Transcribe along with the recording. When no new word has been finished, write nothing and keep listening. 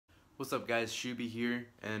What's up guys, Shuby here,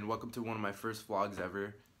 and welcome to one of my first vlogs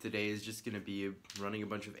ever. Today is just going to be running a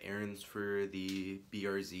bunch of errands for the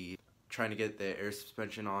BRZ, trying to get the air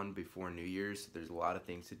suspension on before New Year's. There's a lot of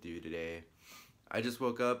things to do today. I just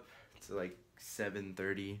woke up, it's like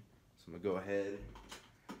 7:30, so I'm going to go ahead,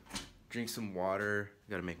 drink some water.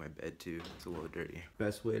 Gotta make my bed too, it's a little dirty.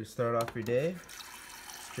 Best way to start off your day,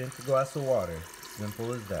 drink a glass of water.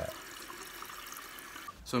 Simple as that.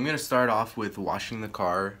 So I'm going to start off with washing the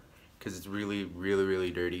car, because it's really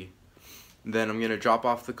dirty. Then I'm gonna drop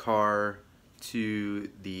off the car to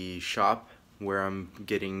the shop where I'm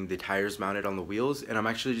getting the tires mounted on the wheels, and I'm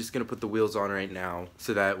actually just gonna put the wheels on right now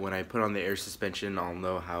so that when I put on the air suspension I'll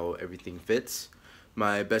know how everything fits.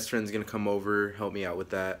 My best friend's gonna come over, help me out with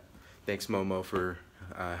that. Thanks Momo for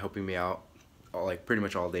helping me out pretty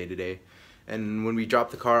much all day today. And when we drop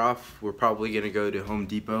the car off, we're probably gonna go to Home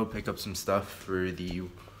Depot, pick up some stuff for the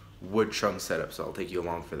wood trunk setup, so I'll take you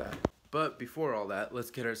along for that. But before all that,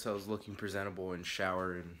 let's get ourselves looking presentable and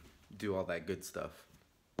shower and do all that good stuff.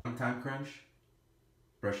 Time crunch,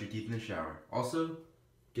 brush your teeth in the shower. Also,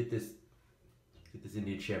 get this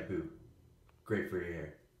Indian shampoo. Great for your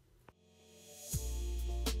hair.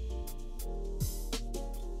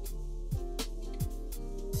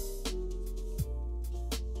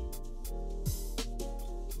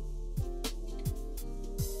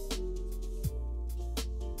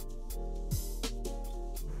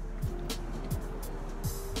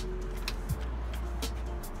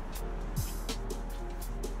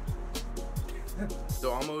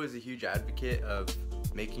 So I'm always a huge advocate of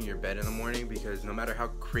making your bed in the morning, because no matter how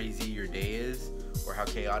crazy your day is or how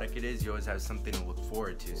chaotic it is, you always have something to look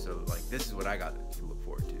forward to. So like, this is what I got to look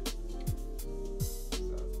forward to.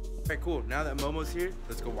 Alright, cool. Now that Momo's here,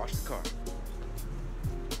 let's go wash the car.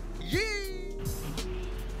 Yay!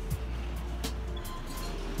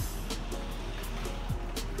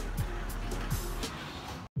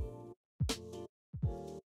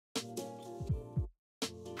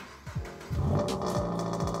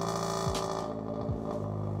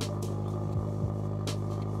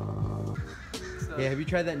 Hey, have you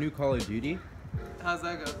tried that new Call of Duty? How's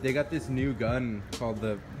that go? They got this new gun called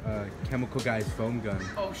the Chemical Guys foam gun.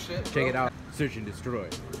 Oh shit, Check it out. Search and destroy.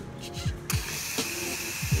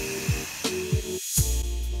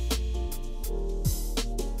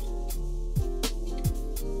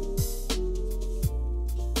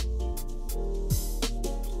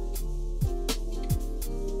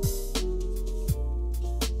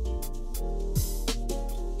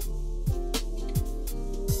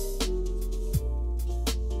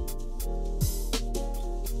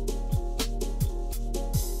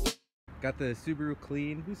 Got the Subaru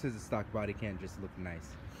clean. Who says a stock body can't just look nice?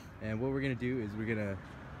 And what we're gonna do is we're gonna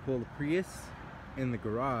pull the Prius in the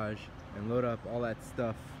garage and load up all that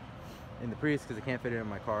stuff in the Prius because I can't fit it in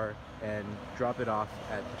my car, and drop it off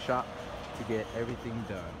at the shop to get everything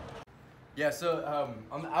done. Yeah, so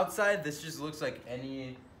on the outside this just looks like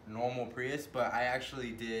any normal Prius, but I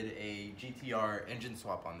actually did a GTR engine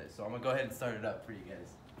swap on this, so I'm gonna go ahead and start it up for you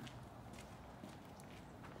guys.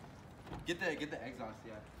 Get the exhaust,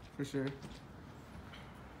 yeah. For sure.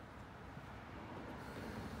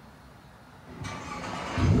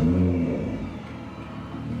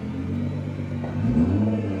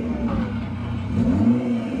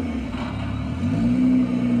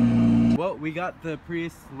 Well, we got the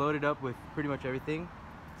Prius loaded up with pretty much everything.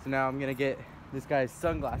 So now I'm gonna get this guy's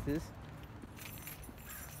sunglasses.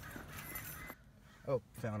 Oh,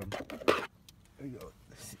 found them. There we go.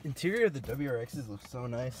 The interior of the WRXs looks so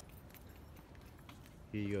nice.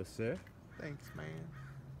 Here you go, sir. Thanks, man.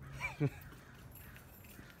 Let's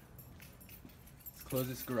close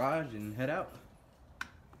this garage and head out.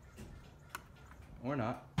 Or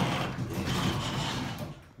not.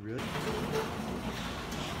 Really?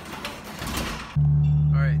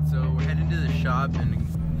 Alright, so we're heading to the shop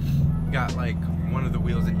and got like one of the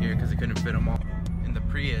wheels in here because I couldn't fit them all in the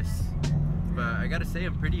Prius. But I gotta say,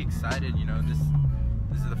 I'm pretty excited. You know, this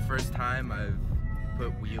is the first time I've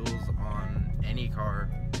put wheels on any car,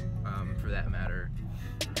 for that matter,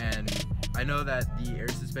 and I know that the air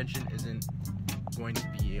suspension isn't going to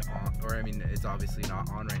be on, or I mean it's obviously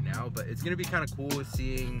not on right now, but it's gonna be kind of cool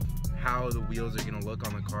seeing how the wheels are gonna look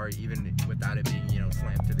on the car even without it being, you know,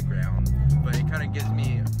 slammed to the ground. But it kind of gives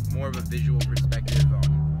me more of a visual perspective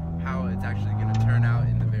on how it's actually gonna turn out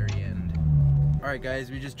in the very end. Alright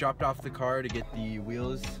guys, we just dropped off the car to get the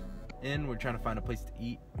wheels in. We're trying to find a place to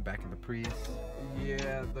eat back in the Prius.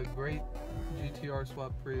 Yeah, the great GTR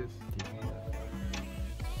swap Prius.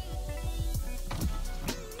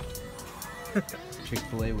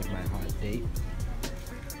 Chick-fil-A with my hot date.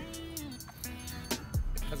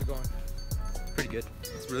 How's it going? Pretty good.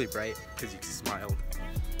 It's really bright because you smiled.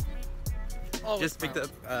 Oh, Just picked up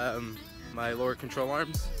my lower control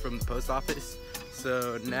arms from the post office.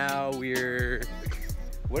 So now we're...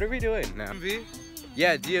 What are we doing now? DMV?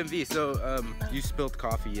 Yeah, DMV. So you spilled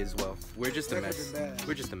coffee as well. We're just a mess.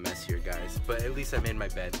 We're just a mess here, guys. But at least I made my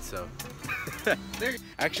bed, so.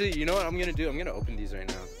 Actually, you know what I'm gonna do? I'm gonna open these right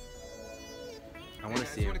now. I want to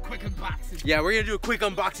see them. A quick unboxing. Yeah, we're gonna do a quick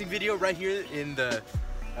unboxing video right here in the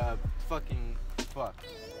in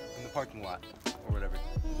the parking lot or whatever.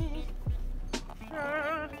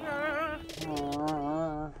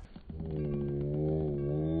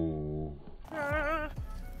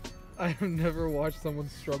 I have never watched someone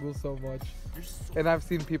struggle so much. And I've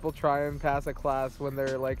seen people try and pass a class when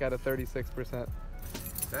they're like at a 36%.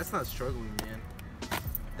 That's not struggling, man.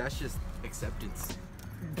 That's just acceptance.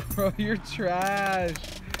 Bro, you're trash.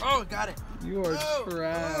 Oh, got it. You are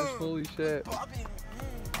trash. Holy shit. Popping.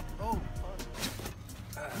 Oh,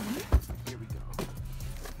 fuck. Here we go.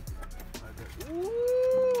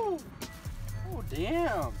 Ooh. Oh,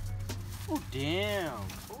 damn. Oh, damn.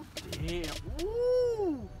 Oh, damn.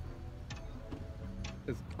 Ooh.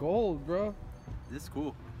 It's gold, bro. This is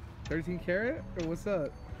cool. 13 karat? Or what's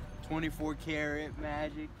up? 24 karat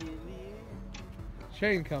magic in the air.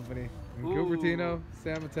 Chain company. In Ooh. Cupertino,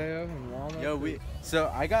 San Mateo, and Walnut. Yo,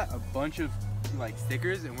 so I got a bunch of like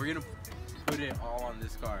stickers and we're gonna put it all on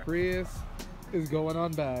this car. Prius is going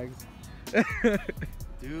on bags.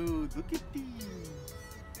 Dude, look at these.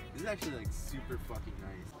 This is actually like super fucking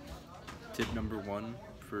nice. Tip number 1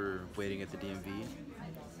 for waiting at the DMV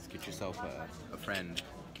is get yourself a friend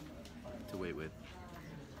to wait with.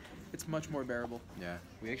 It's much more bearable. Yeah,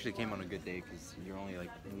 we actually came on a good day because you're only like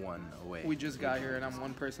 1 away. We just got here and I'm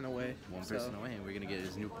 1 person away. One person away, and we're gonna get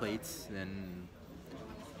his new plates. Then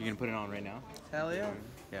you're gonna put it on right now. Hell yeah.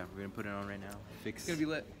 Yeah, we're gonna put it on right now. It's gonna be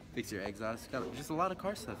lit. Fix your exhaust. Got just a lot of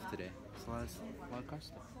car stuff today. Just a lot of car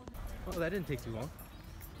stuff. Oh, that didn't take too long.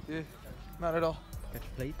 Yeah, not at all. Got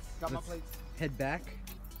your plates. Got my Let's plates. Head back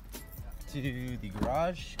to the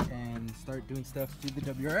garage and start doing stuff to the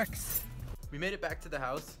WRX. We made it back to the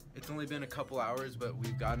house. It's only been a couple hours, but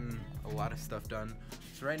we've gotten a lot of stuff done.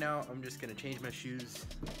 So right now, I'm just gonna change my shoes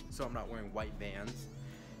so I'm not wearing white Vans.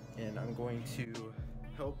 And I'm going to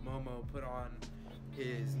help Momo put on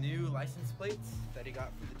his new license plates that he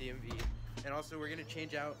got from the DMV. And also, we're gonna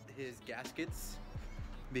change out his gaskets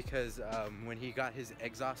because when he got his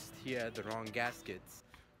exhaust, he had the wrong gaskets.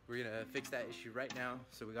 We're gonna fix that issue right now.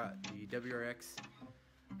 So we got the WRX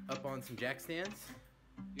up on some jack stands.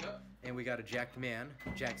 Yep. And we got a jacked man,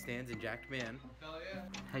 jack stands and jacked man. Hell yeah.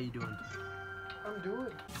 How you doing? I'm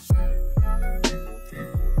doing.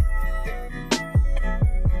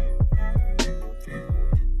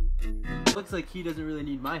 Looks like he doesn't really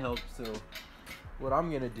need my help, so What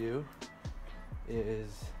I'm gonna do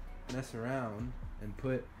is mess around and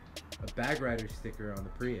put a bag rider sticker on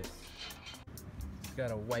the Prius. just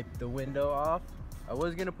gotta wipe the window off. I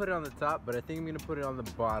was gonna put it on the top, but I think I'm gonna put it on the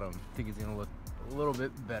bottom. I think it's gonna look a little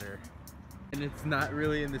bit better. And it's not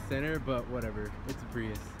really in the center, but whatever. It's a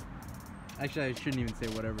Prius. Actually, I shouldn't even say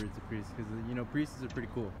whatever, it's a Prius, because, you know, Priuses are pretty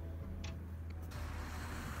cool.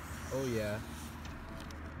 Oh, yeah.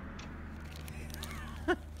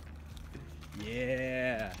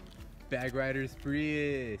 Yeah! Bag Riders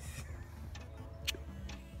Prius!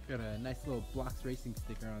 Got a nice little Blocks Racing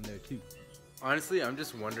sticker on there, too. Honestly, I'm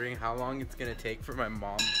just wondering how long it's gonna take for my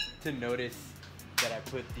mom to notice that I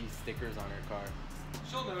put these stickers on her car.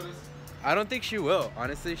 She'll notice. I don't think she will.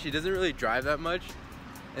 Honestly, she doesn't really drive that much.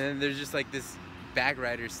 And there's just like this bag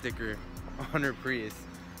rider sticker on her Prius.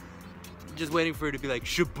 Just waiting for her to be like,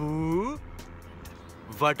 Shabu,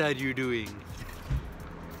 what are you doing?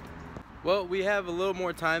 Well, we have a little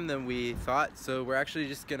more time than we thought, so we're actually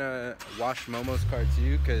just gonna wash Momo's car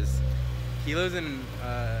too, because he lives in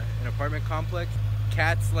an apartment complex.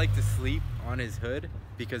 Cats like to sleep on his hood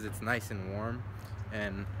because it's nice and warm,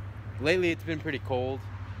 and lately it's been pretty cold.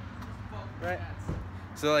 Right.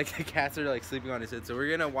 So like the cats are like sleeping on his head. So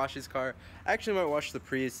we're gonna wash his car. I actually might wash the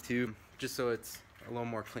Prius too, just so it's a little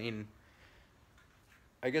more clean.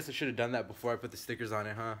 I guess I should have done that before I put the stickers on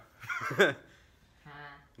it, huh?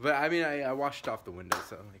 But I mean, I washed off the window,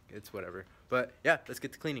 so like it's whatever. But yeah, let's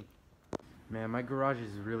get to cleaning. Man, my garage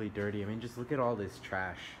is really dirty. I mean, just look at all this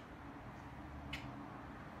trash.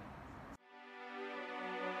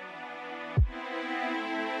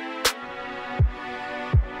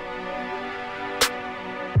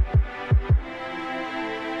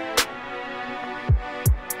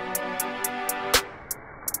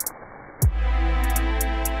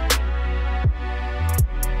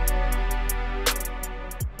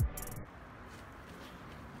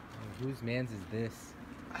 Whose man's is this.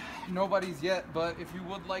 Nobody's yet, but if you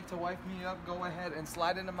would like to wife me up, go ahead and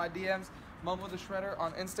slide into my DMs, Mum with a Shredder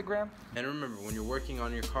on Instagram. And remember, when you're working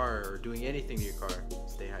on your car or doing anything to your car,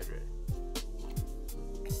 stay hydrated.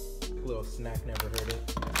 A little snack never hurt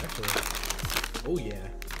it. Actually, oh yeah.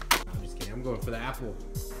 I'm just kidding. I'm going for the apple.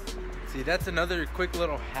 See, that's another quick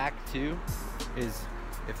little hack too, is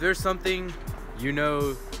if there's something you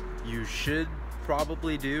know you should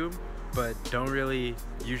probably do, but don't really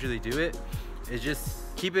usually do it, is just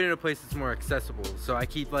keep it in a place that's more accessible. So I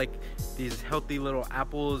keep like these healthy little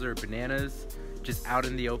apples or bananas just out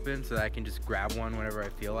in the open so that I can just grab one whenever I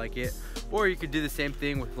feel like it. Or you could do the same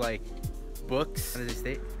thing with like books. What does it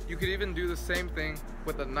state? You could even do the same thing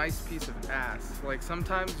with a nice piece of ass. Like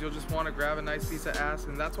sometimes you'll just want to grab a nice piece of ass,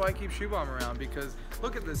 and that's why I keep Shoe Bomb around, because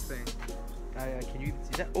look at this thing. Can you even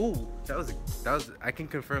see that? Oh, that was. I can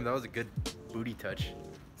confirm that was a good booty touch.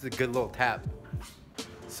 It's a good little tap.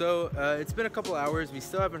 So it's been a couple hours. We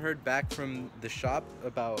still haven't heard back from the shop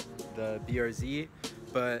about the BRZ,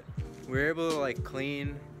 but we were able to like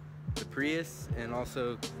clean the Prius and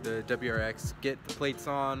also the WRX, get the plates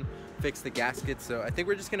on, fix the gaskets. So I think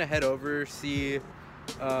we're just gonna head over, see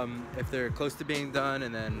if they're close to being done,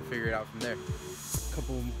 and then figure it out from there. A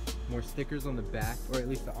couple more stickers on the back, or at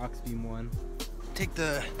least the Oxbeam one. Take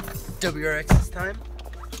the WRX this time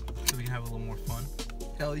so we can have a little more fun.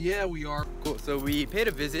 Hell yeah, we are. Cool. So we paid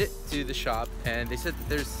a visit to the shop, and they said that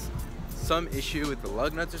there's some issue with the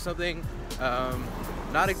lug nuts or something.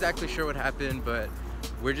 Not exactly sure what happened, but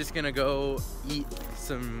we're just gonna go eat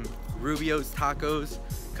some Rubio's tacos,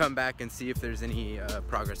 come back and see if there's any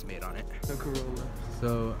progress made on it. The Corolla.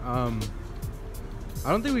 So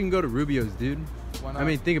I don't think we can go to Rubio's, dude. Why not? I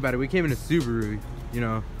mean, think about it. We came in a Subaru, you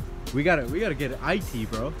know. We gotta get an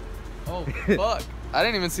IT, bro. Oh fuck! I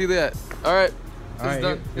didn't even see that. All right. All right,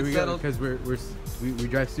 done. here we go. Because we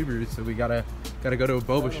drive Subarus, so we gotta go to a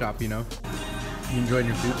boba shop, you know. You enjoying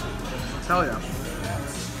your food? Hell yeah.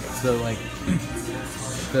 So like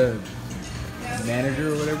the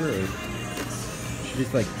manager or whatever, she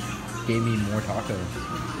just like gave me more tacos.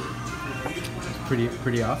 It's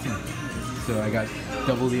pretty awesome. So I got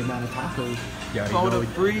double the amount of tacos.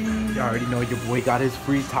 You already know your boy got his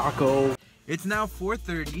free taco. It's now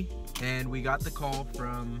 4:30 and we got the call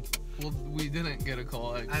from. Well, we didn't get a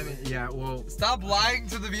call, actually. I mean, yeah, well. Stop lying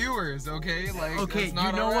to the viewers, okay? Like, okay, that's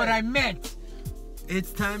not you know all right. what I meant.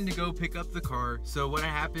 It's time to go pick up the car. So what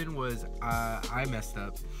happened was I messed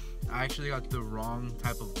up. I actually got the wrong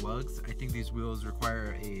type of lugs. I think these wheels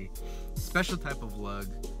require a special type of lug.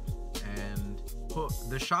 And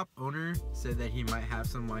the shop owner said that he might have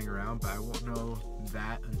some lying around, but I won't know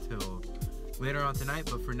that until later on tonight.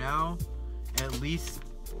 But for now, at least...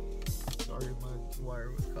 Sorry, my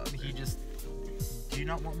wire was caught. He just... Do you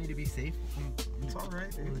not want me to be safe? It's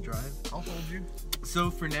alright, dude. On the drive? I'll hold you. So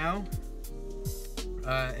for now,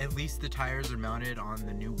 at least the tires are mounted on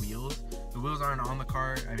the new wheels. The wheels aren't on the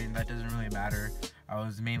car. I mean, that doesn't really matter. I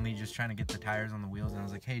was mainly just trying to get the tires on the wheels, and I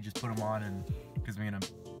was like, hey, just put them on, and because we're gonna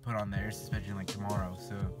put on the air suspension like tomorrow.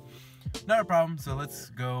 So not a problem. So let's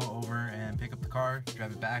go over and pick up the car,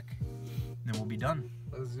 drive it back, and then we'll be done.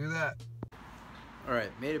 Let's do that. All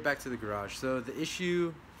right, made it back to the garage. So the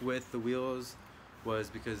issue with the wheels was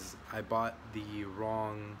because I bought the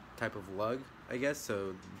wrong type of lug, I guess,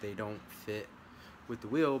 so they don't fit with the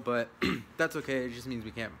wheel, but that's okay. It just means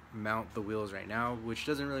we can't mount the wheels right now, which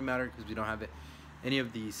doesn't really matter because we don't have any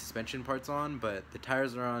of the suspension parts on, but the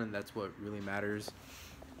tires are on, and that's what really matters.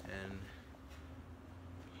 And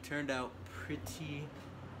turned out pretty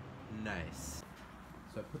nice.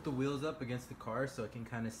 So I put the wheels up against the car so I can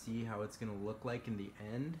kind of see how it's gonna look like in the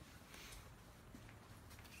end.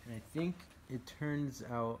 And I think it turns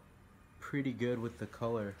out pretty good with the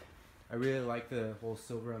color. I really like the whole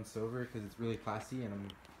silver on silver because it's really classy, and I'm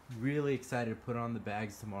really excited to put on the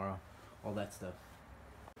bags tomorrow, all that stuff.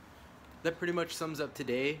 That pretty much sums up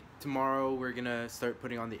today. Tomorrow we're gonna start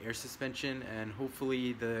putting on the air suspension, and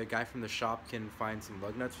hopefully the guy from the shop can find some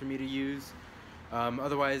lug nuts for me to use.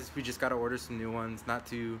 Otherwise, we just gotta order some new ones. Not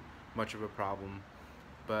too much of a problem.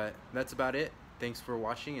 But that's about it. Thanks for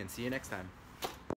watching, and see you next time.